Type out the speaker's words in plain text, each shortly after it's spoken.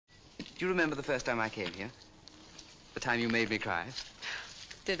Do you remember the first time I came here? The time you made me cry?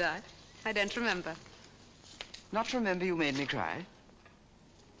 Did I? I don't remember. Not remember you made me cry?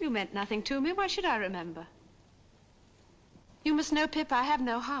 You meant nothing to me. Why should I remember? You must know, Pip, I have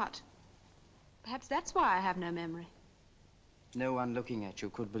no heart. Perhaps that's why I have no memory. No one looking at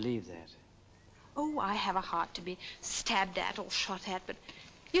you could believe that. Oh, I have a heart to be stabbed at or shot at, but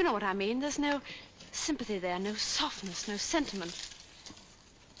you know what I mean. There's no sympathy there, no softness, no sentiment.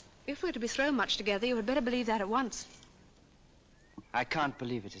 If we're to be thrown much together, you had better believe that at once. I can't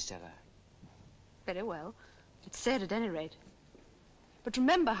believe it, Estella. Very well. It's said at any rate. But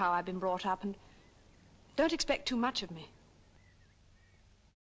remember how I've been brought up, and don't expect too much of me.